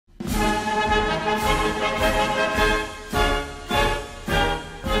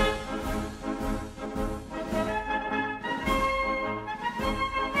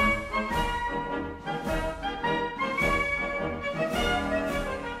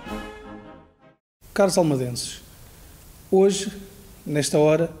Caros almadenses, hoje, nesta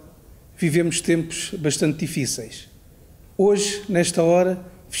hora, vivemos tempos bastante difíceis. Hoje, nesta hora,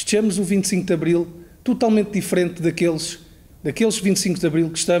 festejamos o 25 de Abril totalmente diferente daqueles 25 de Abril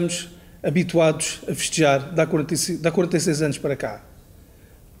que estamos habituados a festejar de há 46 anos para cá.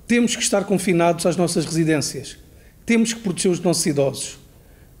 Temos que estar confinados às nossas residências, temos que proteger os nossos idosos,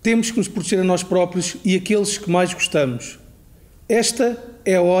 temos que nos proteger a nós próprios e aqueles que mais gostamos. Esta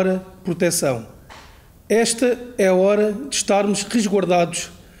é a hora de proteção. Esta é a hora de estarmos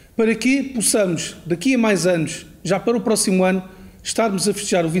resguardados para que possamos, daqui a mais anos, já para o próximo ano, estarmos a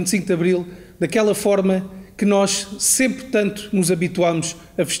festejar o 25 de Abril daquela forma que nós sempre tanto nos habituamos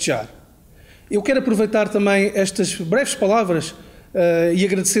a festejar. Eu quero aproveitar também estas breves palavras e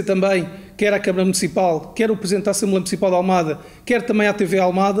agradecer também, quer à Câmara Municipal, quer ao Presidente da Assembleia Municipal de Almada, quer também à TV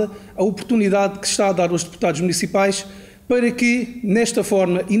Almada, a oportunidade que está a dar aos deputados municipais para que, nesta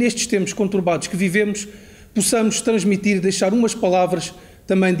forma e nestes tempos conturbados que vivemos, possamos transmitir e deixar umas palavras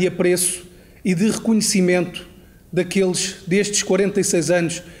também de apreço e de reconhecimento destes 46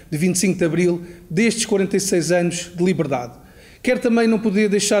 anos de 25 de Abril, destes 46 anos de liberdade. Quero também não poder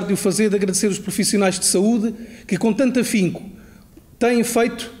deixar de o fazer, de agradecer os profissionais de saúde que com tanto afinco têm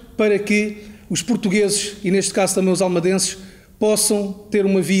feito para que os portugueses, e neste caso também os almadenses, possam ter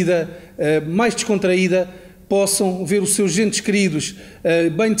uma vida mais descontraída, possam ver os seus entes queridos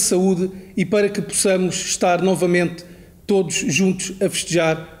bem de saúde e para que possamos estar novamente todos juntos a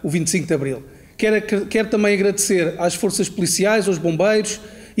festejar o 25 de Abril. Quero também agradecer às forças policiais, aos bombeiros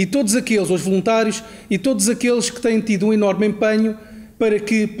e todos aqueles, aos voluntários e todos aqueles que têm tido um enorme empenho para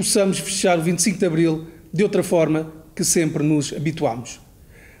que possamos festejar o 25 de Abril de outra forma que sempre nos habituamos.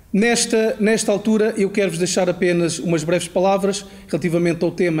 Nesta altura eu quero-vos deixar apenas umas breves palavras relativamente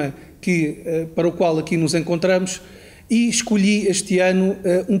ao tema para o qual aqui nos encontramos e escolhi este ano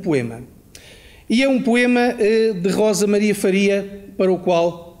um poema. E é um poema de Rosa Maria Faria para o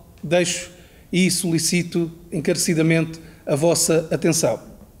qual deixo e solicito encarecidamente a vossa atenção.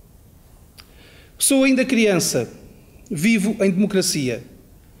 Sou ainda criança, vivo em democracia,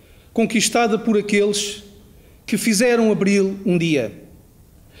 conquistada por aqueles que fizeram Abril um dia.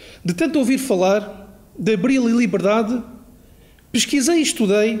 De tanto ouvir falar de Abril e liberdade, pesquisei e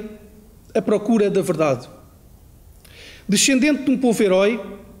estudei à procura da verdade. Descendente de um povo herói,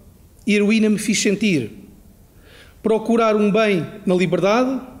 heroína me fiz sentir. Procurar um bem na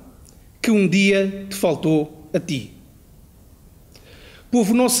liberdade que um dia te faltou a ti.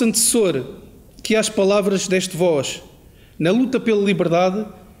 Povo nosso antecessor, que às palavras deste voz, na luta pela liberdade,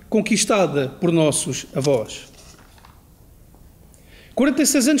 conquistada por nossos avós.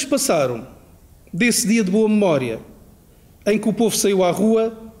 46 anos passaram, desse dia de boa memória, em que o povo saiu à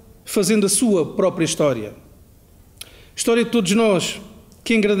rua, fazendo a sua própria história. História de todos nós,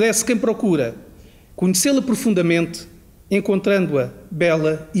 que engrandece quem procura, conhecê-la profundamente, encontrando-a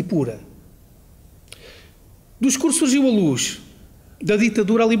bela e pura. Do escuro surgiu a luz, da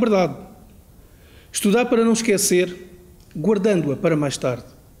ditadura à liberdade. Estudar para não esquecer, guardando-a para mais tarde.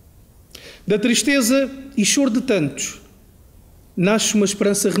 Da tristeza e choro de tantos, nasce uma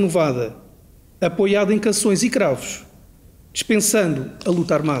esperança renovada, apoiada em canções e cravos, dispensando a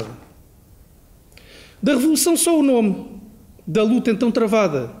luta armada. Da revolução só o nome, da luta então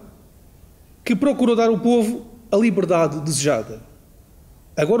travada, que procurou dar ao povo a liberdade desejada.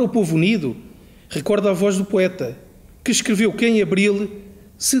 Agora o povo unido recorda a voz do poeta, que escreveu que em Abril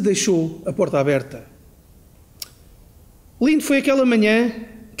se deixou a porta aberta. Lindo foi aquela manhã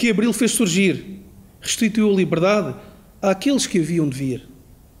que Abril fez surgir, restituiu a liberdade àqueles que haviam de vir.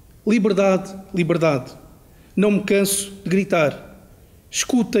 Liberdade, liberdade, não me canso de gritar.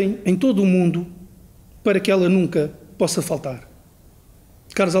 Escutem em todo o mundo para que ela nunca possa faltar.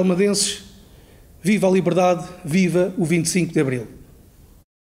 Caros almadenses, viva a liberdade, viva o 25 de Abril.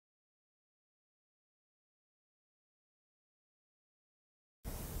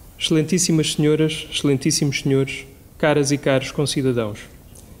 Excelentíssimas senhoras, excelentíssimos senhores, caras e caros concidadãos.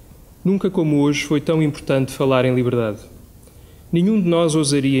 Nunca como hoje foi tão importante falar em liberdade. Nenhum de nós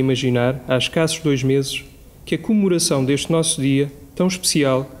ousaria imaginar, há escassos 2 meses, que a comemoração deste nosso dia, tão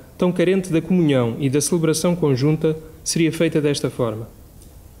especial, tão carente da comunhão e da celebração conjunta, seria feita desta forma.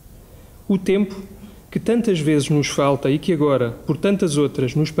 O tempo, que tantas vezes nos falta e que agora, por tantas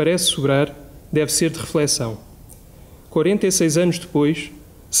outras, nos parece sobrar, deve ser de reflexão. 46 anos depois,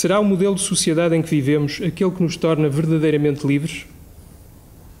 será o modelo de sociedade em que vivemos aquele que nos torna verdadeiramente livres?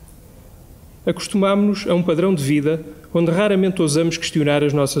 Acostumámo-nos a um padrão de vida onde raramente ousamos questionar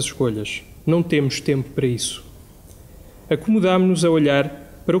as nossas escolhas. Não temos tempo para isso. Acomodámo-nos a olhar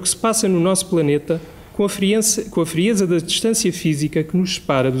para o que se passa no nosso planeta com a frieza da distância física que nos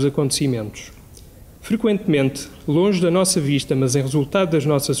separa dos acontecimentos. frequentemente longe da nossa vista, mas em resultado das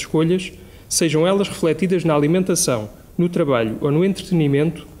nossas escolhas, sejam elas refletidas na alimentação, no trabalho ou no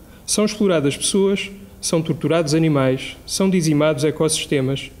entretenimento, são exploradas pessoas, são torturados animais, são dizimados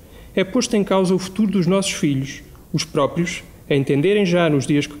ecossistemas, é posto em causa o futuro dos nossos filhos, os próprios, a entenderem já nos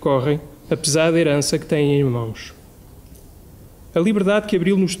dias que correm a pesada herança que têm em mãos. A liberdade que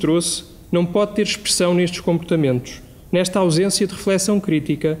Abril nos trouxe não pode ter expressão nestes comportamentos, nesta ausência de reflexão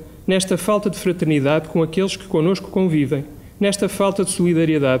crítica, nesta falta de fraternidade com aqueles que connosco convivem, nesta falta de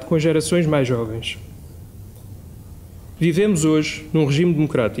solidariedade com as gerações mais jovens. Vivemos hoje num regime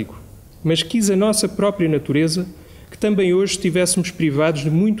democrático, mas quis a nossa própria natureza que também hoje estivéssemos privados de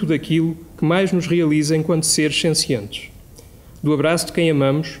muito daquilo que mais nos realiza enquanto seres sencientes. Do abraço de quem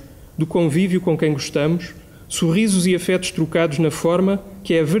amamos, do convívio com quem gostamos, sorrisos e afetos trocados na forma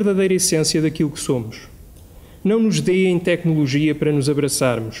que é a verdadeira essência daquilo que somos. Não nos deem tecnologia para nos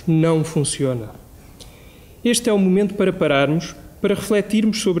abraçarmos, não funciona. Este é o momento para pararmos, para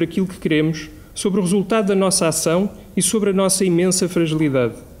refletirmos sobre aquilo que queremos, sobre o resultado da nossa ação e sobre a nossa imensa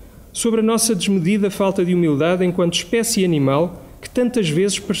fragilidade, sobre a nossa desmedida falta de humildade enquanto espécie animal que tantas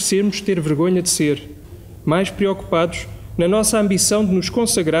vezes parecemos ter vergonha de ser, mais preocupados na nossa ambição de nos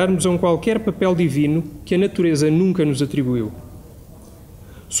consagrarmos a um qualquer papel divino que a natureza nunca nos atribuiu.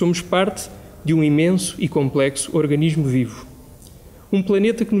 Somos parte de um imenso e complexo organismo vivo. Um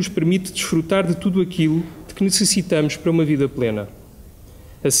planeta que nos permite desfrutar de tudo aquilo de que necessitamos para uma vida plena.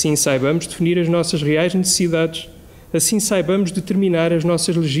 Assim saibamos definir as nossas reais necessidades, assim saibamos determinar as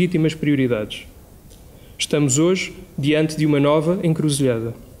nossas legítimas prioridades. Estamos hoje diante de uma nova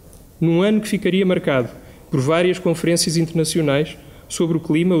encruzilhada. Num ano que ficaria marcado por várias conferências internacionais sobre o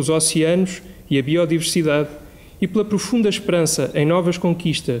clima, os oceanos e a biodiversidade, e pela profunda esperança em novas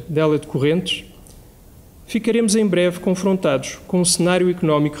conquistas dela decorrentes, ficaremos em breve confrontados com um cenário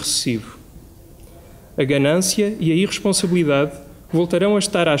económico recessivo. A ganância e a irresponsabilidade voltarão a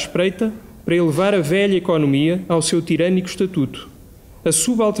estar à espreita para elevar a velha economia ao seu tirânico estatuto. A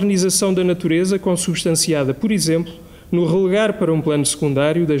subalternização da natureza consubstanciada, por exemplo, no relegar para um plano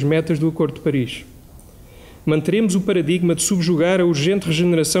secundário das metas do Acordo de Paris. Manteremos o paradigma de subjugar a urgente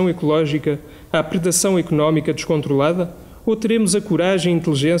regeneração ecológica à predação económica descontrolada ou teremos a coragem e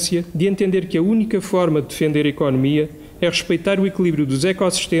inteligência de entender que a única forma de defender a economia é respeitar o equilíbrio dos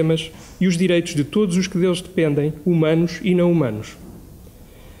ecossistemas e os direitos de todos os que deles dependem, humanos e não humanos?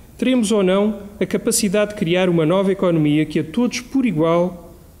 Teremos ou não a capacidade de criar uma nova economia que a todos por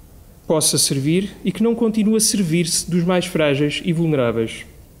igual possa servir e que não continue a servir-se dos mais frágeis e vulneráveis?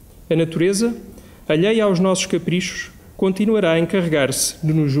 A natureza, alheia aos nossos caprichos, continuará a encarregar-se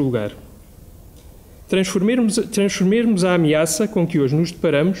de nos julgar. Transformemos a ameaça com que hoje nos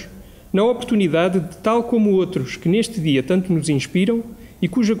deparamos na oportunidade de, tal como outros que neste dia tanto nos inspiram e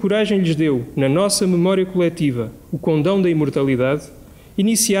cuja coragem lhes deu, na nossa memória coletiva, o condão da imortalidade,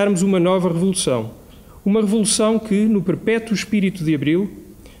 iniciarmos uma nova revolução. Uma revolução que, no perpétuo espírito de Abril,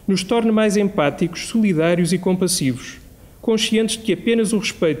 nos torne mais empáticos, solidários e compassivos, conscientes de que apenas o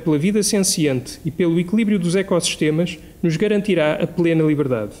respeito pela vida senciente e pelo equilíbrio dos ecossistemas nos garantirá a plena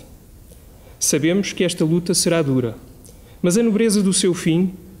liberdade. Sabemos que esta luta será dura, mas a nobreza do seu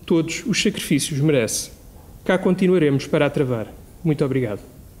fim, todos os sacrifícios merece. Cá continuaremos para a travar. Muito obrigado.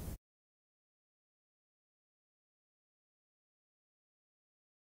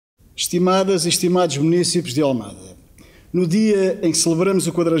 Estimadas e estimados munícipes de Almada, no dia em que celebramos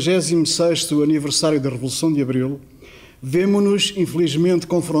o 46º aniversário da Revolução de Abril, vemo-nos, infelizmente,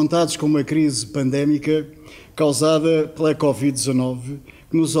 confrontados com uma crise pandémica causada pela Covid-19,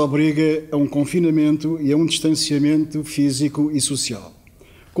 que nos obriga a um confinamento e a um distanciamento físico e social.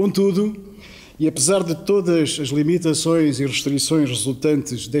 Contudo, e apesar de todas as limitações e restrições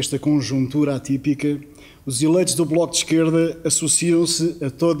resultantes desta conjuntura atípica, os eleitos do Bloco de Esquerda associam-se a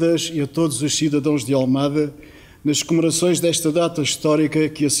todas e a todos os cidadãos de Almada nas comemorações desta data histórica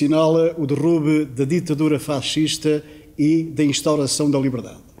que assinala o derrube da ditadura fascista e da instauração da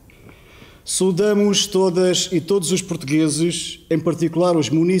liberdade. Saudamos todas e todos os portugueses, em particular os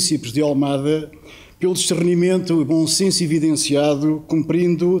munícipes de Almada, pelo discernimento e bom senso evidenciado,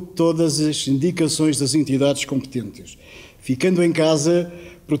 cumprindo todas as indicações das entidades competentes, ficando em casa,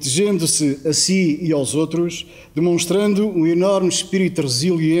 protegendo-se a si e aos outros, demonstrando um enorme espírito de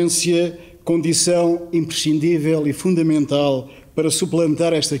resiliência, condição imprescindível e fundamental para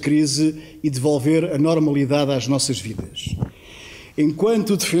suplantar esta crise e devolver a normalidade às nossas vidas.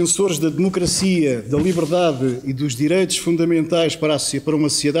 Enquanto defensores da democracia, da liberdade e dos direitos fundamentais para uma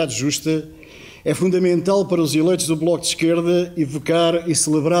sociedade justa, é fundamental para os eleitos do Bloco de Esquerda evocar e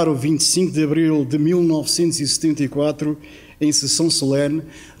celebrar o 25 de abril de 1974 em sessão solene,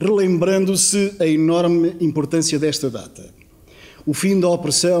 relembrando-se a enorme importância desta data. O fim da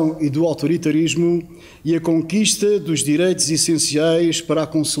opressão e do autoritarismo e a conquista dos direitos essenciais para a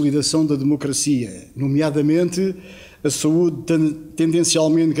consolidação da democracia, nomeadamente a saúde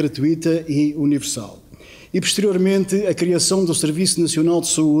tendencialmente gratuita e universal. E, posteriormente, a criação do Serviço Nacional de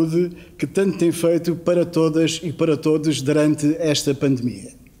Saúde, que tanto tem feito para todas e para todos durante esta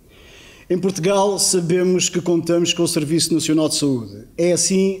pandemia. Em Portugal, sabemos que contamos com o Serviço Nacional de Saúde. É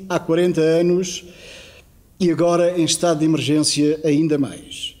assim há 40 anos e agora, em estado de emergência, ainda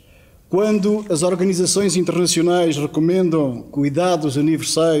mais. Quando as organizações internacionais recomendam cuidados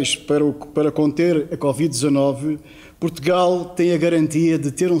universais para conter a Covid-19, Portugal tem a garantia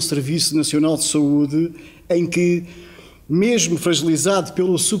de ter um Serviço Nacional de Saúde em que, mesmo fragilizado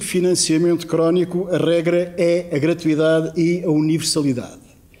pelo subfinanciamento crónico, a regra é a gratuidade e a universalidade.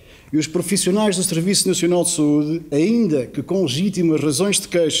 E os profissionais do Serviço Nacional de Saúde, ainda que com legítimas razões de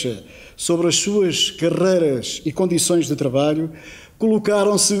queixa sobre as suas carreiras e condições de trabalho,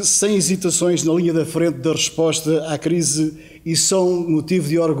 colocaram-se sem hesitações na linha da frente da resposta à crise e são motivo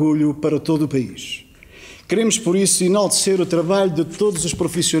de orgulho para todo o país. Queremos, por isso, enaltecer o trabalho de todos os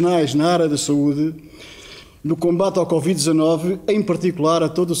profissionais na área da saúde, no combate ao Covid-19, em particular a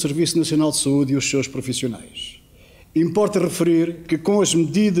todo o Serviço Nacional de Saúde e os seus profissionais. Importa referir que, com as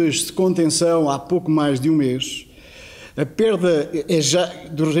medidas de contenção há pouco mais de um mês, a perda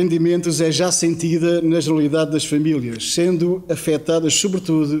dos rendimentos é já sentida na generalidade das famílias, sendo afetadas,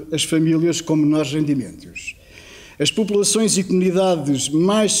 sobretudo, as famílias com menores rendimentos. As populações e comunidades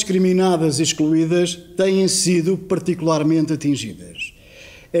mais discriminadas e excluídas têm sido particularmente atingidas.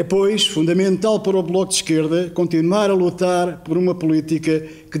 É, pois, fundamental para o Bloco de Esquerda continuar a lutar por uma política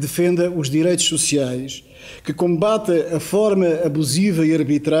que defenda os direitos sociais, que combata a forma abusiva e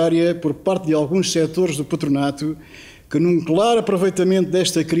arbitrária por parte de alguns setores do patronato, que, num claro aproveitamento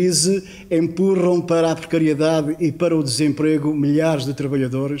desta crise, empurram para a precariedade e para o desemprego milhares de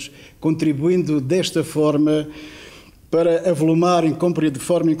trabalhadores, contribuindo desta forma para avolumar de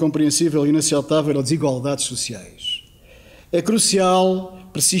forma incompreensível e inaceitável as desigualdades sociais. É crucial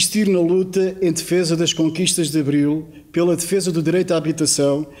persistir na luta em defesa das conquistas de Abril, pela defesa do direito à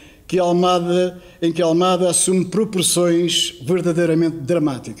habitação, em que Almada assume proporções verdadeiramente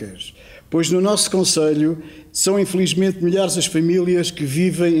dramáticas, pois no nosso concelho são infelizmente milhares as famílias que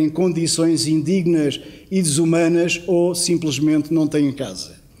vivem em condições indignas e desumanas ou simplesmente não têm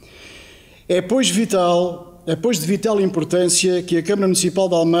casa. É, pois, de vital importância que a Câmara Municipal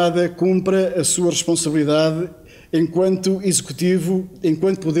de Almada cumpra a sua responsabilidade enquanto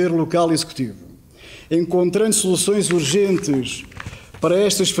poder local executivo, encontrando soluções urgentes para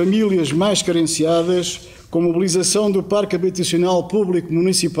estas famílias mais carenciadas, com mobilização do Parque Habitacional Público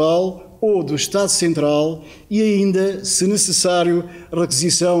Municipal ou do Estado Central e ainda, se necessário,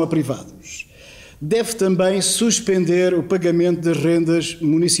 requisição a privados. Deve também suspender o pagamento das rendas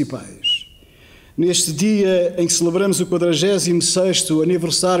municipais. Neste dia em que celebramos o 46º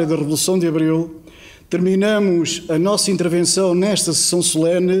aniversário da Revolução de Abril, terminamos a nossa intervenção nesta sessão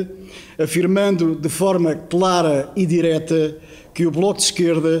solene afirmando de forma clara e direta que o Bloco de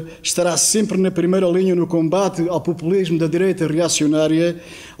Esquerda estará sempre na primeira linha no combate ao populismo da direita reacionária,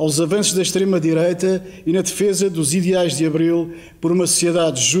 aos avanços da extrema-direita e na defesa dos ideais de Abril por uma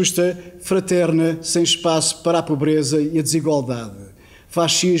sociedade justa, fraterna, sem espaço para a pobreza e a desigualdade.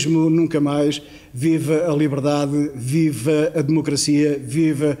 Fascismo nunca mais, viva a liberdade, viva a democracia,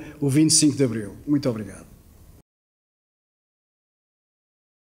 viva o 25 de Abril. Muito obrigado.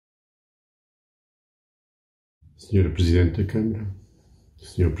 Senhora Presidente da Câmara,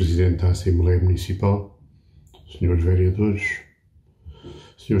 Senhor Presidente da Assembleia Municipal, Senhores Vereadores,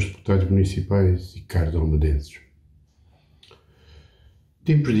 Senhores Deputados Municipais e caros almadenses.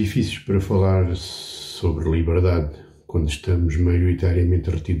 Tempos difíceis para falar sobre liberdade quando estamos maioritariamente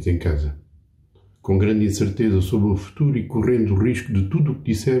retidos em casa, com grande incerteza sobre o futuro e correndo o risco de tudo o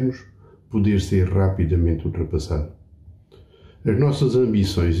que dissemos poder ser rapidamente ultrapassado. As nossas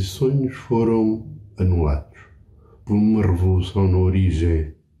ambições e sonhos foram anulados por uma revolução na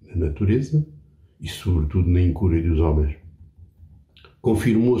origem da natureza e, sobretudo, na incúria dos homens.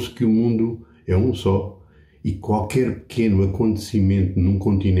 Confirmou-se que o mundo é um só e qualquer pequeno acontecimento num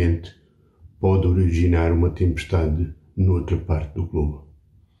continente pode originar uma tempestade noutra parte do globo.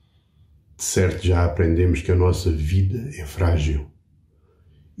 De certo, já aprendemos que a nossa vida é frágil.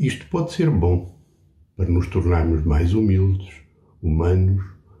 Isto pode ser bom para nos tornarmos mais humildes, humanos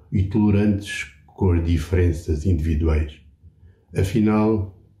e tolerantes com as diferenças individuais.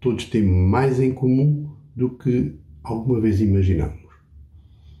 Afinal, todos temos mais em comum do que alguma vez imaginamos.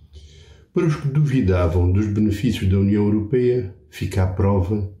 Para os que duvidavam dos benefícios da União Europeia, fica a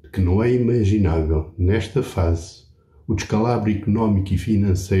prova de que não é imaginável, nesta fase, o descalabro económico e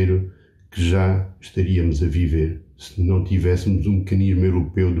financeiro que já estaríamos a viver se não tivéssemos um mecanismo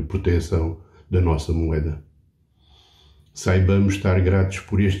europeu de proteção da nossa moeda. Saibamos estar gratos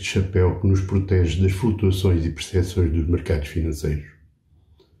por este chapéu que nos protege das flutuações e percepções dos mercados financeiros.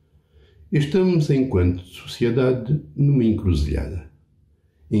 Estamos, enquanto sociedade, numa encruzilhada,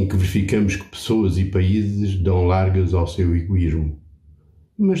 em que verificamos que pessoas e países dão largas ao seu egoísmo.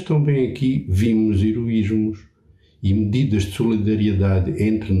 Mas também aqui vimos heroísmos e medidas de solidariedade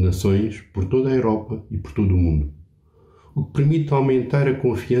entre nações por toda a Europa e por todo o mundo, o que permite aumentar a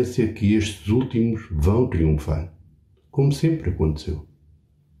confiança que estes últimos vão triunfar, como sempre aconteceu.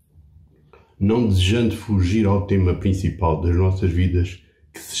 Não desejando fugir ao tema principal das nossas vidas,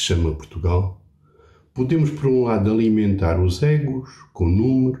 que se chama Portugal, podemos, por um lado, alimentar os egos com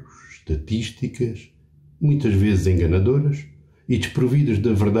números, estatísticas, muitas vezes enganadoras e desprovidas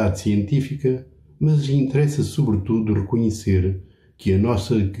da verdade científica, mas interessa sobretudo reconhecer que a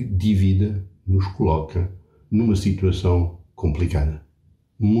nossa dívida nos coloca numa situação complicada,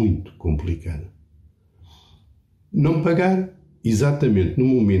 muito complicada. Não pagar, exatamente no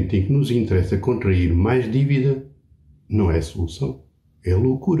momento em que nos interessa contrair mais dívida, não é solução, é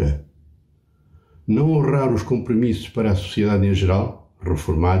loucura. Não honrar os compromissos para a sociedade em geral,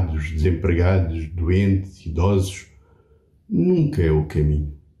 reformados, desempregados, doentes, idosos, nunca é o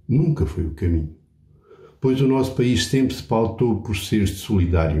caminho, nunca foi o caminho. Pois o nosso país sempre se pautou por ser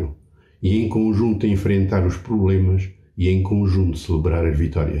solidário e em conjunto enfrentar os problemas e em conjunto celebrar as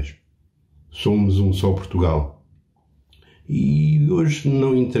vitórias. Somos um só Portugal. E hoje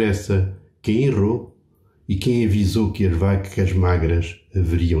não interessa quem errou e quem avisou que as vacas magras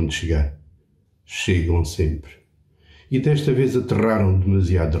haveriam de chegar. Chegam sempre. E desta vez aterraram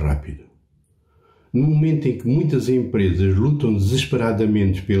demasiado rápido. No momento em que muitas empresas lutam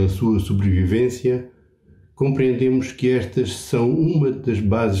desesperadamente pela sua sobrevivência, compreendemos que estas são uma das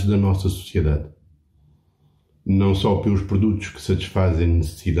bases da nossa sociedade. Não só pelos produtos que satisfazem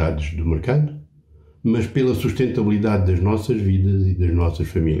necessidades do mercado, mas pela sustentabilidade das nossas vidas e das nossas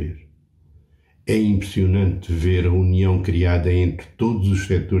famílias. É impressionante ver a união criada entre todos os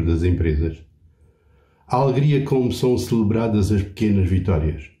setores das empresas. A alegria como são celebradas as pequenas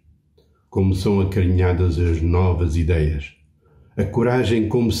vitórias, como são acarinhadas as novas ideias, a coragem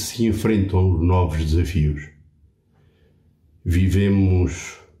como se enfrentam os novos desafios.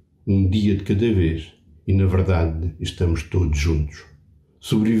 Vivemos um dia de cada vez e, na verdade, estamos todos juntos,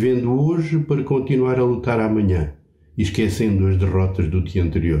 sobrevivendo hoje para continuar a lutar amanhã e esquecendo as derrotas do dia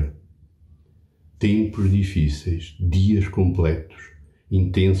anterior. Tempos difíceis, dias completos,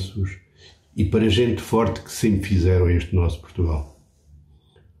 intensos e para gente forte que sempre fizeram este nosso Portugal.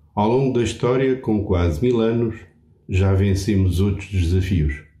 Ao longo da história, com quase 1000 anos, já vencemos outros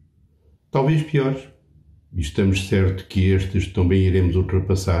desafios, talvez piores, e estamos certos que estes também iremos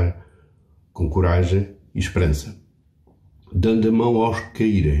ultrapassar com coragem e esperança, dando a mão aos que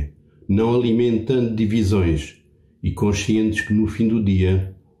caírem, não alimentando divisões e conscientes que no fim do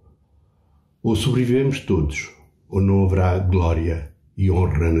dia ou sobrevivemos todos ou não haverá glória e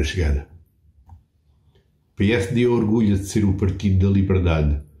honra na chegada. PSD orgulha de ser o partido da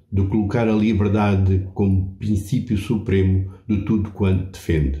liberdade, de colocar a liberdade como princípio supremo de tudo quanto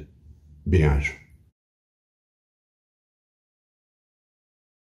defende. Bem-ajo.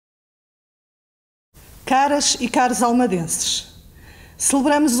 Caras e caros almadenses,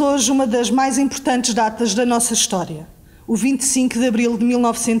 celebramos hoje uma das mais importantes datas da nossa história, o 25 de abril de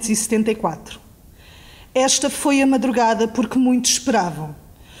 1974. Esta foi a madrugada por que muitos esperavam,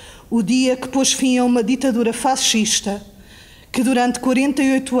 o dia que pôs fim a uma ditadura fascista que durante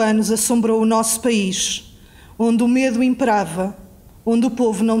 48 anos assombrou o nosso país, onde o medo imperava, onde o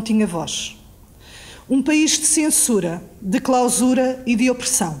povo não tinha voz. Um país de censura, de clausura e de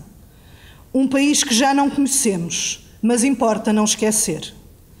opressão. Um país que já não conhecemos, mas importa não esquecer.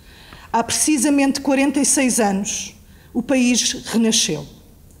 Há precisamente 46 anos, o país renasceu.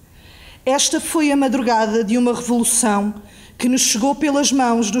 Esta foi a madrugada de uma revolução que nos chegou pelas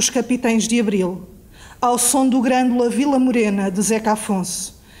mãos dos capitães de Abril, ao som do Grândola Vila Morena de Zeca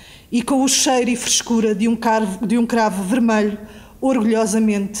Afonso e com o cheiro e frescura de um cravo vermelho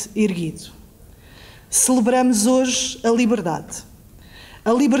orgulhosamente erguido. Celebramos hoje a liberdade.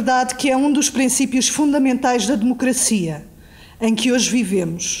 A liberdade que é um dos princípios fundamentais da democracia, em que hoje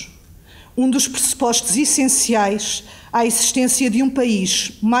vivemos. Um dos pressupostos essenciais à existência de um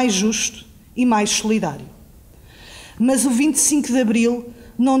país mais justo e mais solidário. Mas o 25 de Abril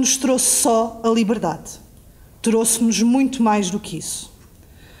não nos trouxe só a liberdade. Trouxe-nos muito mais do que isso.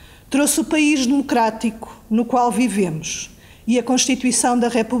 Trouxe o país democrático no qual vivemos e a Constituição da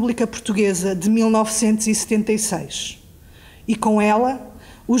República Portuguesa de 1976. E com ela,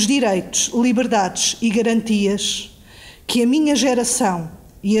 os direitos, liberdades e garantias que a minha geração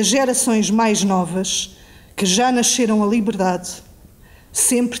e as gerações mais novas, que já nasceram a liberdade,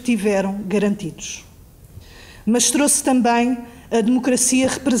 sempre tiveram garantidos. Mas trouxe também a democracia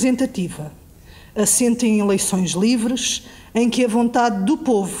representativa, assente em eleições livres, em que a vontade do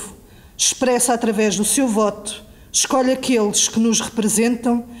povo, expressa através do seu voto, escolhe aqueles que nos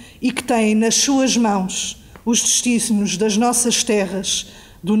representam e que têm nas suas mãos os destinos das nossas terras,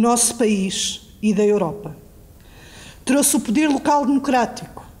 do nosso país e da Europa. Trouxe o poder local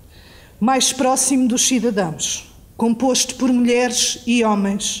democrático, mais próximo dos cidadãos, composto por mulheres e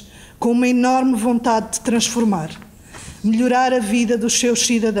homens com uma enorme vontade de transformar, melhorar a vida dos seus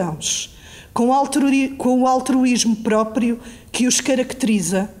cidadãos, com o altruísmo próprio que os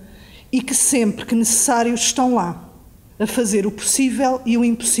caracteriza e que sempre que necessário estão lá, a fazer o possível e o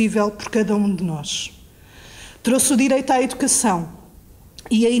impossível por cada um de nós. Trouxe o direito à educação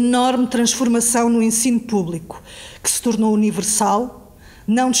e a enorme transformação no ensino público, que se tornou universal,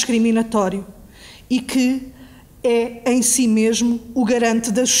 não discriminatório e que é em si mesmo o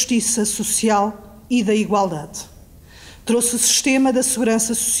garante da justiça social e da igualdade. Trouxe o sistema da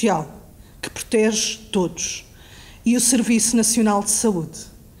segurança social, que protege todos, e o Serviço Nacional de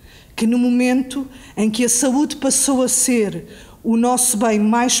Saúde, que no momento em que a saúde passou a ser o nosso bem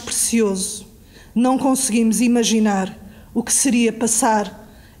mais precioso, não conseguimos imaginar o que seria passar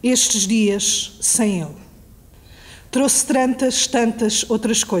estes dias sem ele. Trouxe tantas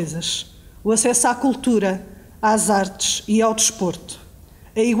outras coisas: o acesso à cultura, às artes e ao desporto,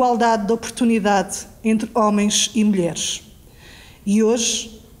 a igualdade de oportunidade entre homens e mulheres. E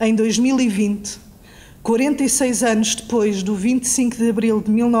hoje, em 2020, 46 anos depois do 25 de abril de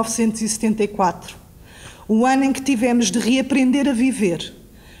 1974, o ano em que tivemos de reaprender a viver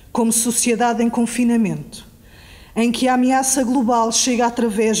como sociedade em confinamento, em que a ameaça global chega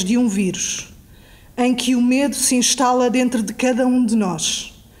através de um vírus, em que o medo se instala dentro de cada um de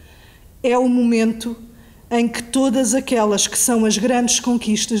nós, é o momento em que todas aquelas que são as grandes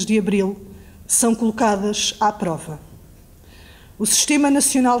conquistas de abril são colocadas à prova. O Sistema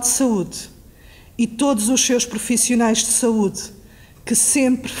Nacional de Saúde e todos os seus profissionais de saúde, que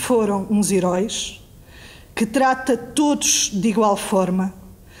sempre foram uns heróis, que trata todos de igual forma,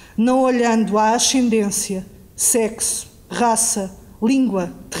 não olhando à ascendência, sexo, raça,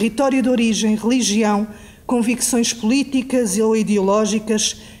 língua, território de origem, religião, convicções políticas ou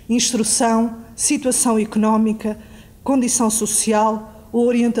ideológicas, instrução, situação económica, condição social ou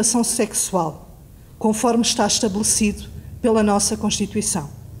orientação sexual, conforme está estabelecido pela nossa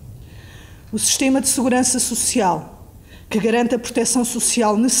Constituição. O sistema de segurança social, que garante a proteção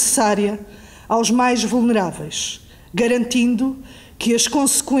social necessária aos mais vulneráveis, garantindo que as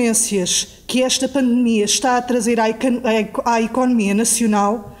consequências que esta pandemia está a trazer à economia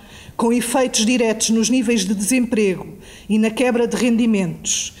nacional, com efeitos diretos nos níveis de desemprego e na quebra de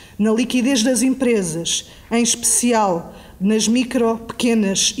rendimentos, na liquidez das empresas, em especial nas micro,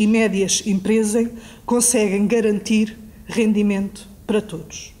 pequenas e médias empresas, conseguem garantir rendimento para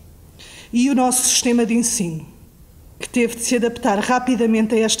todos. E o nosso sistema de ensino, que teve de se adaptar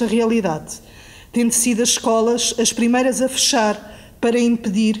rapidamente a esta realidade, tendo sido as escolas as primeiras a fechar para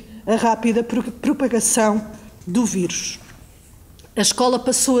impedir a rápida propagação do vírus. A escola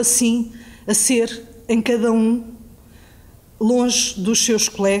passou assim a ser em cada um, longe dos seus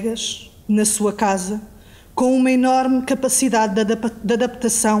colegas, na sua casa, com uma enorme capacidade de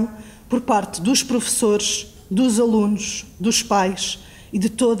adaptação por parte dos professores, dos alunos, dos pais e de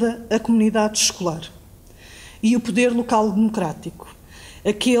toda a comunidade escolar. E o poder local democrático,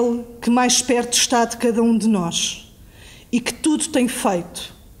 aquele que mais perto está de cada um de nós e que tudo tem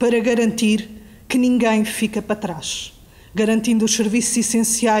feito para garantir que ninguém fica para trás, garantindo os serviços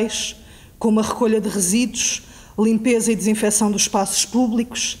essenciais como a recolha de resíduos, limpeza e desinfecção dos espaços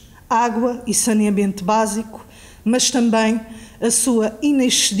públicos, água e saneamento básico, mas também a sua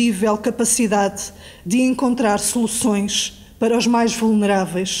inexcedível capacidade de encontrar soluções para os mais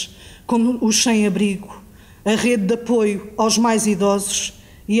vulneráveis, como os sem-abrigo, a rede de apoio aos mais idosos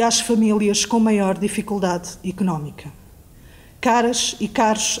e às famílias com maior dificuldade económica. Caras e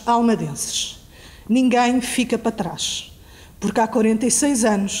caros almadenses, ninguém fica para trás, porque há 46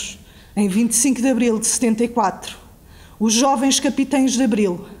 anos, em 25 de abril de 74, os jovens capitães de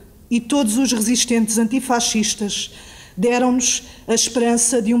Abril e todos os resistentes antifascistas deram-nos a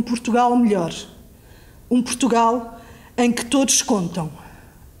esperança de um Portugal melhor, um Portugal em que todos contam.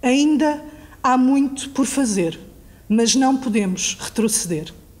 Ainda há muito por fazer, mas não podemos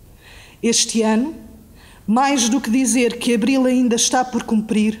retroceder. Este ano, mais do que dizer que abril ainda está por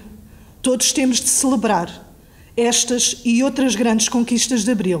cumprir, todos temos de celebrar estas e outras grandes conquistas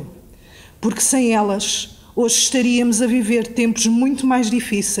de abril, porque sem elas, hoje estaríamos a viver tempos muito mais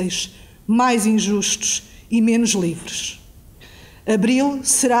difíceis, mais injustos e menos livres. Abril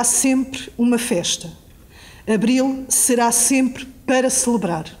será sempre uma festa. Abril será sempre para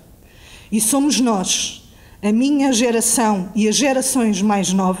celebrar. E somos nós, a minha geração e as gerações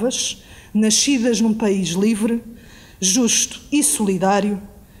mais novas, nascidas num país livre, justo e solidário,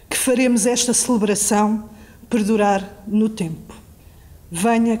 que faremos esta celebração perdurar no tempo.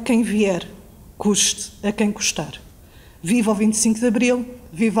 Venha quem vier, custe a quem custar. Viva o 25 de Abril,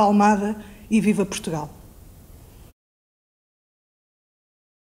 viva a Almada e viva Portugal.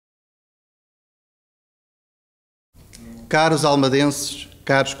 Caros almadenses,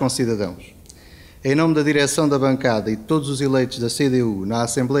 caros concidadãos, em nome da direção da bancada e de todos os eleitos da CDU na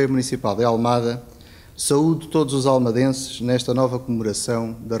Assembleia Municipal de Almada, saúdo todos os almadenses nesta nova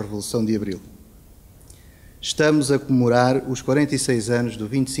comemoração da Revolução de Abril. Estamos a comemorar os 46 anos do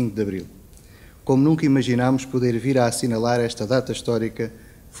 25 de Abril, como nunca imaginámos poder vir a assinalar esta data histórica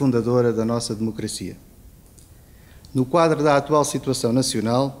fundadora da nossa democracia. No quadro da atual situação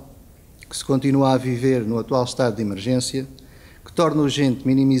nacional, que se continua a viver no atual estado de emergência, que torna urgente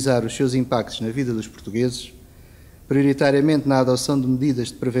minimizar os seus impactos na vida dos portugueses, prioritariamente na adoção de medidas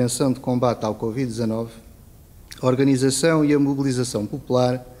de prevenção de combate ao Covid-19, a organização e a mobilização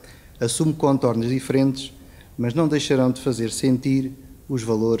popular assume contornos diferentes, mas não deixarão de fazer sentir os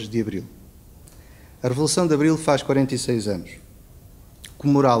valores de Abril. A Revolução de Abril faz 46 anos.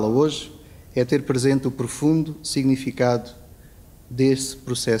 Comemorá-la hoje é ter presente o profundo significado desse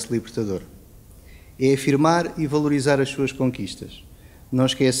processo libertador. É afirmar e valorizar as suas conquistas, não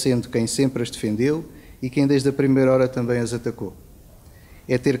esquecendo quem sempre as defendeu e quem desde a primeira hora também as atacou.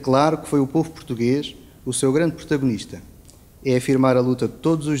 É ter claro que foi o povo português o seu grande protagonista. É afirmar a luta de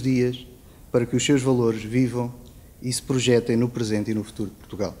todos os dias para que os seus valores vivam e se projetem no presente e no futuro de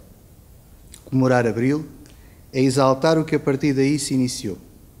Portugal. Comemorar Abril é exaltar o que a partir daí se iniciou.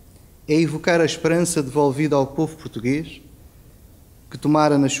 É evocar a esperança devolvida ao povo português que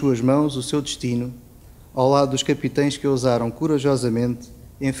tomara nas suas mãos o seu destino ao lado dos capitães que ousaram corajosamente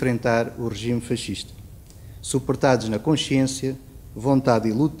enfrentar o regime fascista, suportados na consciência, vontade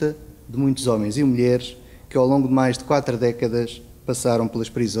e luta de muitos homens e mulheres que ao longo de mais de 4 décadas passaram pelas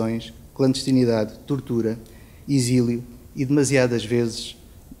prisões, clandestinidade, tortura, exílio e demasiadas vezes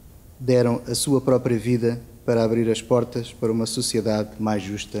deram a sua própria vida para abrir as portas para uma sociedade mais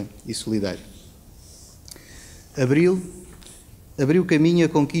justa e solidária. Abriu caminho a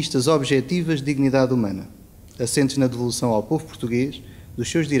conquistas objetivas de dignidade humana, assentes na devolução ao povo português dos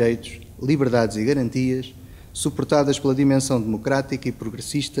seus direitos, liberdades e garantias, suportadas pela dimensão democrática e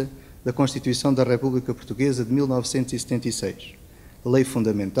progressista da Constituição da República Portuguesa de 1976, lei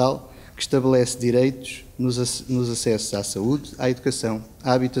fundamental que estabelece direitos nos acessos à saúde, à educação,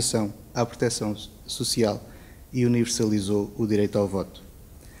 à habitação, à proteção social e universalizou o direito ao voto.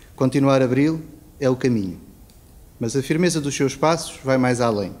 Continuar Abril é o caminho, mas a firmeza dos seus passos vai mais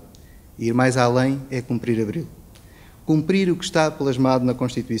além. E ir mais além é cumprir Abril. Cumprir o que está plasmado na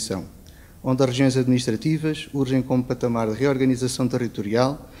Constituição, onde as regiões administrativas urgem como patamar de reorganização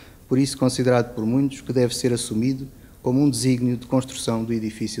territorial, por isso considerado por muitos que deve ser assumido como um desígnio de construção do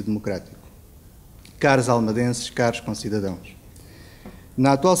edifício democrático. Caros almadenses, caros concidadãos,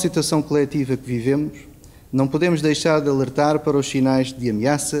 na atual situação coletiva que vivemos, não podemos deixar de alertar para os sinais de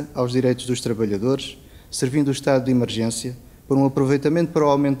ameaça aos direitos dos trabalhadores, servindo o estado de emergência por um aproveitamento para o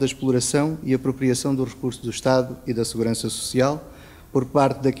aumento da exploração e apropriação dos recursos do Estado e da Segurança Social por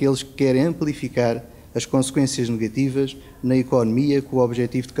parte daqueles que querem amplificar as consequências negativas na economia com o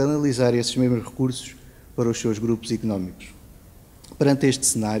objetivo de canalizar esses mesmos recursos para os seus grupos económicos. Perante este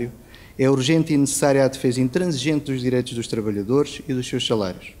cenário, é urgente e necessária a defesa intransigente dos direitos dos trabalhadores e dos seus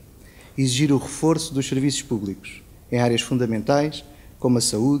salários. Exigir o reforço dos serviços públicos em áreas fundamentais como a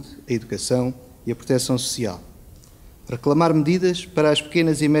saúde, a educação e a proteção social. Reclamar medidas para as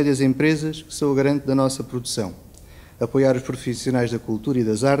pequenas e médias empresas que são o garante da nossa produção. Apoiar os profissionais da cultura e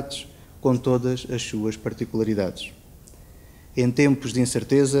das artes com todas as suas particularidades. Em tempos de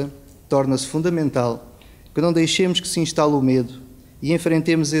incerteza, torna-se fundamental que não deixemos que se instale o medo e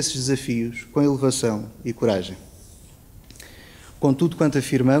enfrentemos esses desafios com elevação e coragem. Com tudo quanto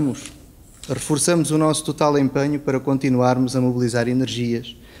afirmamos, reforçamos o nosso total empenho para continuarmos a mobilizar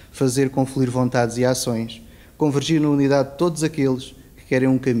energias, fazer confluir vontades e ações, convergir na unidade de todos aqueles que querem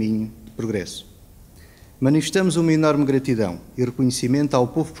um caminho de progresso. Manifestamos uma enorme gratidão e reconhecimento ao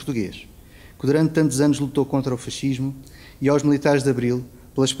povo português, que durante tantos anos lutou contra o fascismo, e aos militares de Abril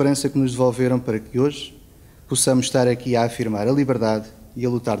pela esperança que nos devolveram para que hoje possamos estar aqui a afirmar a liberdade e a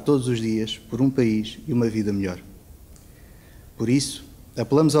lutar todos os dias por um país e uma vida melhor. Por isso,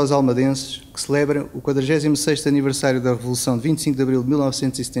 apelamos aos almadenses que celebram o 46º aniversário da Revolução de 25 de Abril de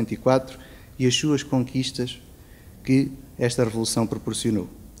 1974 e as suas conquistas que esta Revolução proporcionou,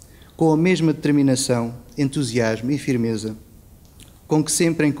 com a mesma determinação, entusiasmo e firmeza com que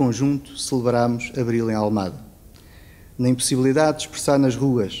sempre em conjunto celebramos Abril em Almada. Na impossibilidade de expressar nas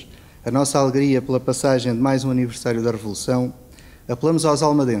ruas a nossa alegria pela passagem de mais um aniversário da Revolução, apelamos aos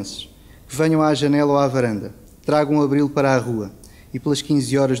almadenses que venham à janela ou à varanda, tragam o Abril para a rua e pelas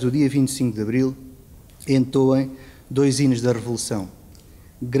 15 horas do dia 25 de Abril entoem 2 hinos da Revolução,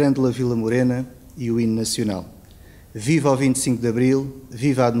 Grande La Vila Morena e o hino nacional. Viva o 25 de Abril,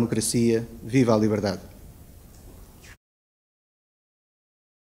 viva a democracia, viva a liberdade.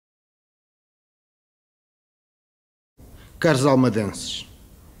 Caros almadenses,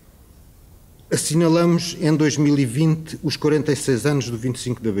 assinalamos em 2020 os 46 anos do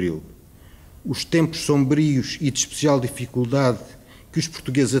 25 de Abril. Os tempos sombrios e de especial dificuldade que os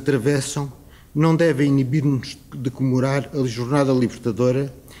portugueses atravessam não devem inibir-nos de comemorar a jornada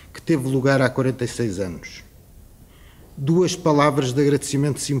libertadora que teve lugar há 46 anos. 2 palavras de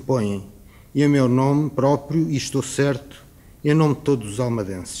agradecimento se impõem, em meu nome próprio, e estou certo, em nome de todos os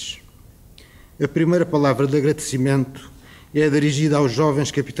almadenses. A primeira palavra de agradecimento é dirigida aos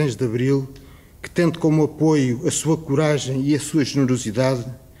jovens capitães de Abril que, tendo como apoio a sua coragem e a sua generosidade,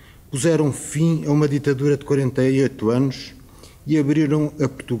 puseram fim a uma ditadura de 48 anos e abriram a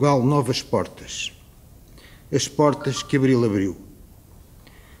Portugal novas portas. As portas que Abril abriu.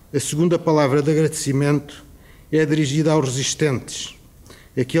 A segunda palavra de agradecimento é dirigida aos resistentes,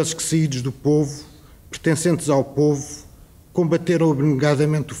 aqueles que, saídos do povo, pertencentes ao povo, combateram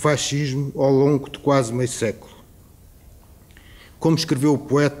abnegadamente o fascismo ao longo de quase meio século. Como escreveu o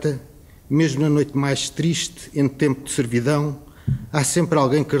poeta, mesmo na noite mais triste, em tempo de servidão, há sempre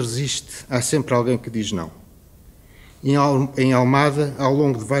alguém que resiste, há sempre alguém que diz não. Em Almada, ao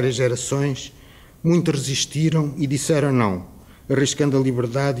longo de várias gerações, muitos resistiram e disseram não, arriscando a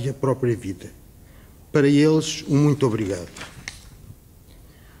liberdade e a própria vida. Para eles, um muito obrigado.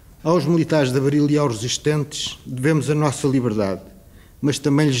 Aos militares de Abril e aos resistentes devemos a nossa liberdade, mas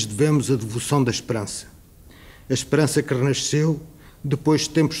também lhes devemos a devoção da esperança. A esperança que renasceu depois de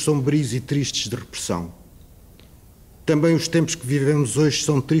tempos sombrios e tristes de repressão. Também os tempos que vivemos hoje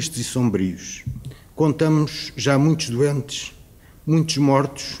são tristes e sombrios. Contamos já muitos doentes, muitos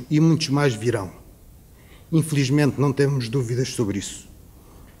mortos e muitos mais virão. Infelizmente não temos dúvidas sobre isso.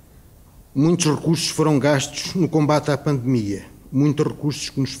 Muitos recursos foram gastos no combate à pandemia, muitos recursos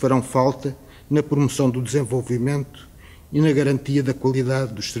que nos farão falta na promoção do desenvolvimento e na garantia da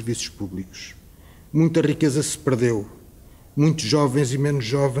qualidade dos serviços públicos. Muita riqueza se perdeu, muitos jovens e menos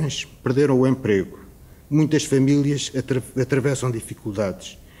jovens perderam o emprego, muitas famílias atravessam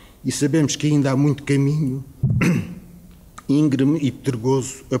dificuldades e sabemos que ainda há muito caminho íngreme e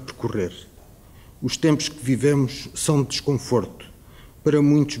pedregoso a percorrer. Os tempos que vivemos são de desconforto, para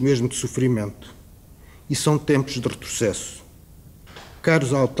muitos mesmo de sofrimento, e são tempos de retrocesso.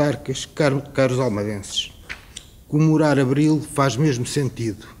 Caros autarcas, caros almadenses, comemorar Abril faz mesmo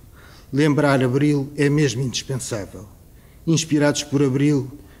sentido. Lembrar Abril é mesmo indispensável. Inspirados por Abril,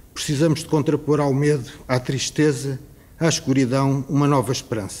 precisamos de contrapor ao medo, à tristeza, à escuridão, uma nova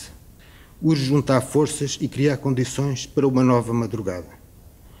esperança. Urge juntar forças e criar condições para uma nova madrugada.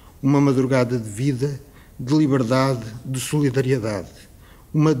 Uma madrugada de vida, de liberdade, de solidariedade.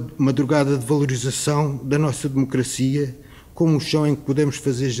 Uma madrugada de valorização da nossa democracia como o chão em que podemos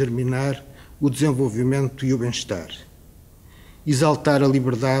fazer germinar o desenvolvimento e o bem-estar. Exaltar a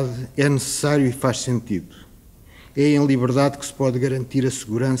liberdade é necessário e faz sentido. É em liberdade que se pode garantir a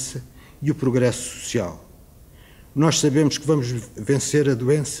segurança e o progresso social. Nós sabemos que vamos vencer a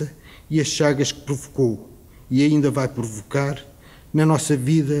doença e as chagas que provocou e ainda vai provocar na nossa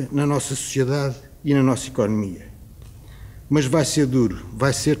vida, na nossa sociedade e na nossa economia. Mas vai ser duro,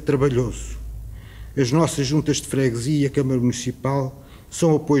 vai ser trabalhoso. As nossas juntas de freguesia e a Câmara Municipal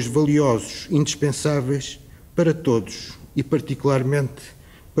são apoios valiosos, indispensáveis para todos e particularmente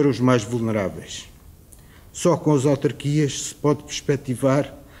para os mais vulneráveis. Só com as autarquias se pode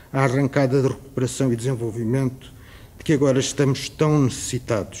perspectivar a arrancada de recuperação e desenvolvimento de que agora estamos tão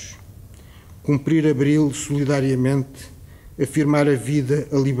necessitados. Cumprir Abril solidariamente, afirmar a vida,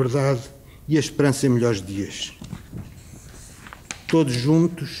 a liberdade e a esperança em melhores dias. Todos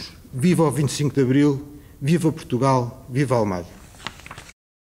juntos, viva o 25 de Abril, viva Portugal, viva Almada.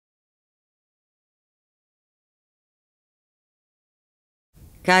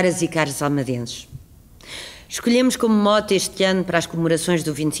 Caras e caros almadenses, Escolhemos como mote este ano para as comemorações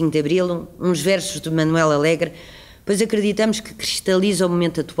do 25 de Abril uns versos de Manuel Alegre, pois acreditamos que cristaliza o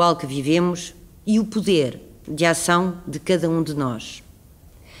momento atual que vivemos e o poder de ação de cada um de nós.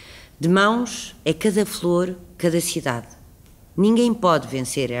 De mãos é cada flor, cada cidade. Ninguém pode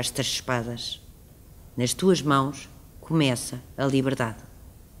vencer estas espadas. Nas tuas mãos começa a liberdade.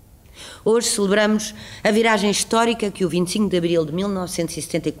 Hoje celebramos a viragem histórica que o 25 de Abril de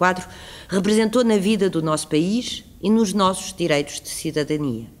 1974 representou na vida do nosso país e nos nossos direitos de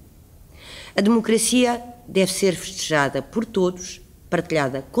cidadania. A democracia deve ser festejada por todos,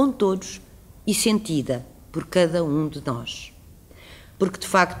 partilhada com todos e sentida por cada um de nós. Porque, de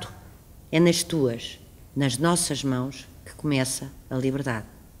facto, é nas tuas, nas nossas mãos, que começa a liberdade.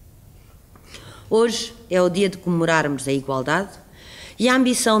 Hoje é o dia de comemorarmos a igualdade e a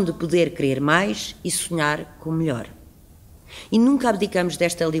ambição de poder querer mais e sonhar com o melhor. E nunca abdicamos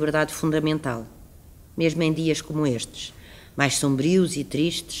desta liberdade fundamental, mesmo em dias como estes, mais sombrios e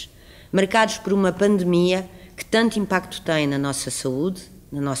tristes, marcados por uma pandemia que tanto impacto tem na nossa saúde,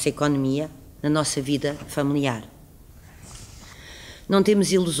 na nossa economia, na nossa vida familiar. Não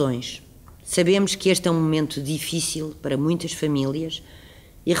temos ilusões. Sabemos que este é um momento difícil para muitas famílias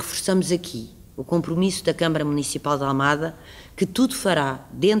e reforçamos aqui o compromisso da Câmara Municipal de Almada, que tudo fará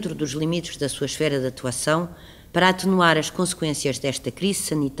dentro dos limites da sua esfera de atuação para atenuar as consequências desta crise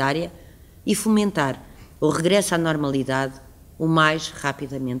sanitária e fomentar o regresso à normalidade o mais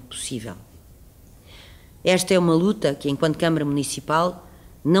rapidamente possível. Esta é uma luta que, enquanto Câmara Municipal,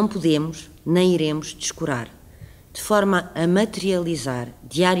 não podemos nem iremos descurar, de forma a materializar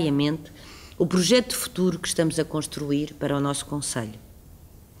diariamente o projeto de futuro que estamos a construir para o nosso concelho.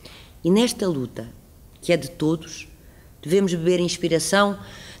 E nesta luta, que é de todos, devemos beber inspiração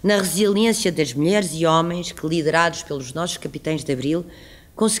na resiliência das mulheres e homens que, liderados pelos nossos capitães de Abril,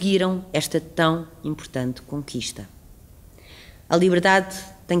 conseguiram esta tão importante conquista. A liberdade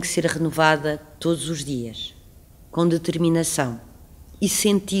tem que ser renovada todos os dias, com determinação e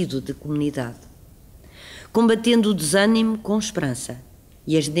sentido de comunidade, combatendo o desânimo com esperança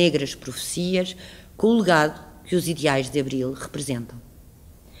e as negras profecias com o legado que os ideais de Abril representam.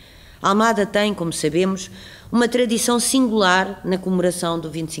 Almada tem, como sabemos, uma tradição singular na comemoração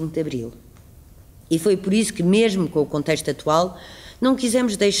do 25 de Abril. E foi por isso que, mesmo com o contexto atual, não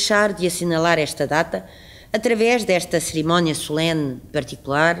quisemos deixar de assinalar esta data através desta cerimónia solene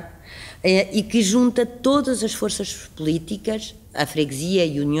particular e que junta todas as forças políticas, a freguesia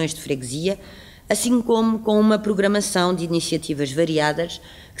e uniões de freguesia, assim como com uma programação de iniciativas variadas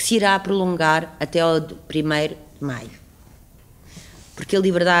que se irá prolongar até ao 1º de maio. Porque a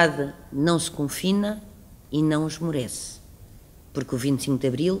liberdade não se confina e não esmorece. Porque o 25 de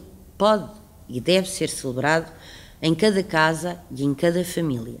Abril pode e deve ser celebrado em cada casa e em cada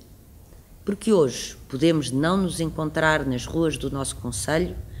família. Porque hoje podemos não nos encontrar nas ruas do nosso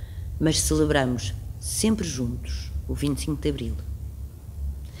concelho, mas celebramos sempre juntos o 25 de Abril.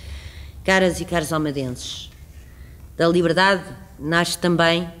 Caras e caros almadenses, da liberdade nasce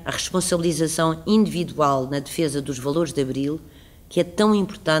também a responsabilização individual na defesa dos valores de Abril, que é tão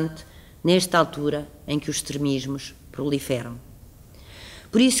importante nesta altura em que os extremismos proliferam.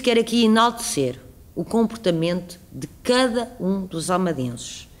 Por isso quero aqui enaltecer o comportamento de cada um dos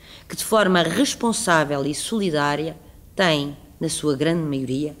almadenses, que de forma responsável e solidária tem, na sua grande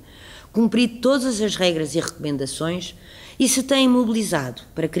maioria, cumprido todas as regras e recomendações e se têm mobilizado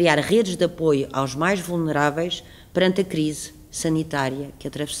para criar redes de apoio aos mais vulneráveis perante a crise sanitária que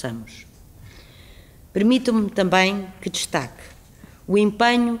atravessamos. Permitam-me também que destaque o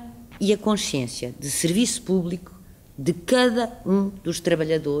empenho e a consciência de serviço público de cada um dos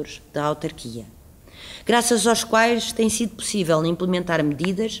trabalhadores da autarquia, graças aos quais tem sido possível implementar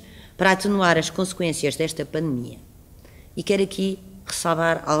medidas para atenuar as consequências desta pandemia. E quero aqui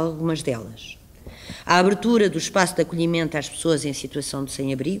ressalvar algumas delas. A abertura do espaço de acolhimento às pessoas em situação de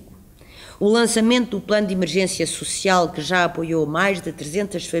sem-abrigo, o lançamento do plano de emergência social que já apoiou mais de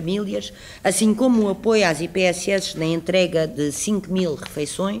 300 famílias, assim como o apoio às IPSS na entrega de 5.000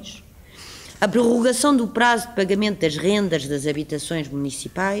 refeições, a prorrogação do prazo de pagamento das rendas das habitações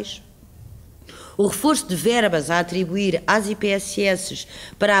municipais, o reforço de verbas a atribuir às IPSS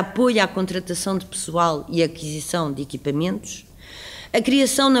para apoio à contratação de pessoal e aquisição de equipamentos, a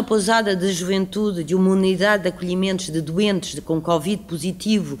criação na Pousada de Juventude de uma unidade de acolhimentos de doentes com Covid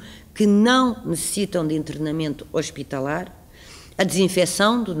positivo que não necessitam de internamento hospitalar, a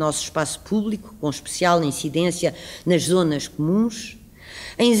desinfecção do nosso espaço público, com especial incidência nas zonas comuns,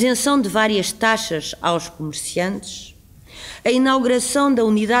 a isenção de várias taxas aos comerciantes, a inauguração da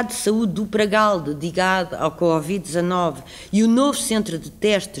Unidade de Saúde do Pragal dedicada ao Covid-19 e o novo centro de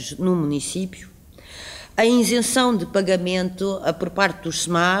testes no município, a isenção de pagamento por parte dos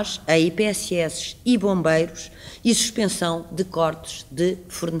SMAs, a IPSS e bombeiros e suspensão de cortes de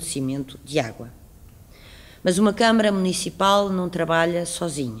fornecimento de água. Mas uma Câmara Municipal não trabalha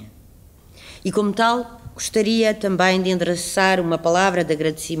sozinha. E, como tal, gostaria também de endereçar uma palavra de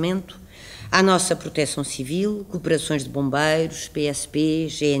agradecimento à nossa Proteção Civil, Corporações de Bombeiros, PSP,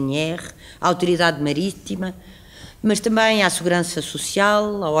 GNR, Autoridade Marítima, mas também à Segurança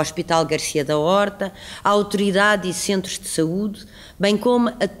Social, ao Hospital Garcia da Horta, à Autoridade e Centros de Saúde, bem como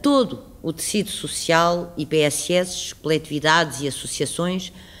a todo o tecido social, IPSS, coletividades e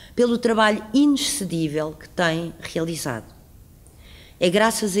associações, pelo trabalho inexcedível que têm realizado. É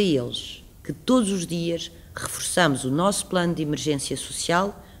graças a eles que todos os dias reforçamos o nosso plano de emergência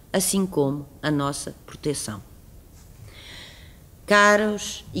social, assim como a nossa proteção.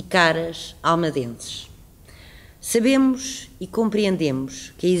 Caros e caras almadenses, sabemos e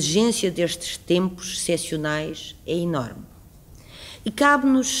compreendemos que a exigência destes tempos excepcionais é enorme e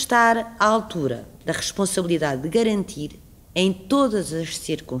cabe-nos estar à altura da responsabilidade de garantir em todas as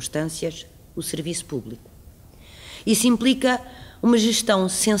circunstâncias o serviço público. Isso implica uma gestão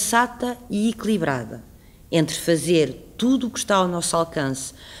sensata e equilibrada entre fazer tudo o que está ao nosso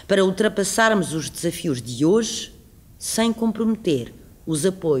alcance para ultrapassarmos os desafios de hoje sem comprometer os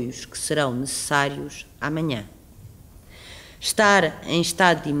apoios que serão necessários amanhã. Estar em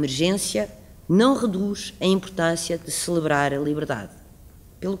estado de emergência não reduz a importância de celebrar a liberdade.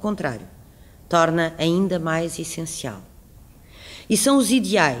 Pelo contrário, torna ainda mais essencial. E são os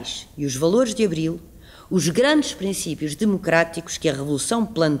ideais e os valores de Abril, os grandes princípios democráticos que a Revolução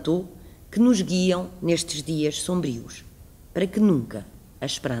plantou, que nos guiam nestes dias sombrios, para que nunca a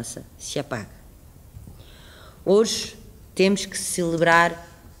esperança se apague. Hoje temos que celebrar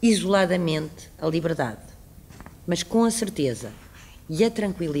isoladamente a liberdade, mas com a certeza e a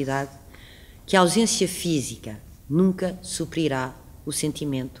tranquilidade que a ausência física nunca suprirá o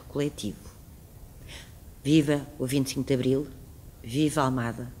sentimento coletivo. Viva o 25 de Abril, viva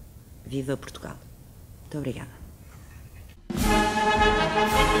Almada, viva Portugal. Muito obrigada.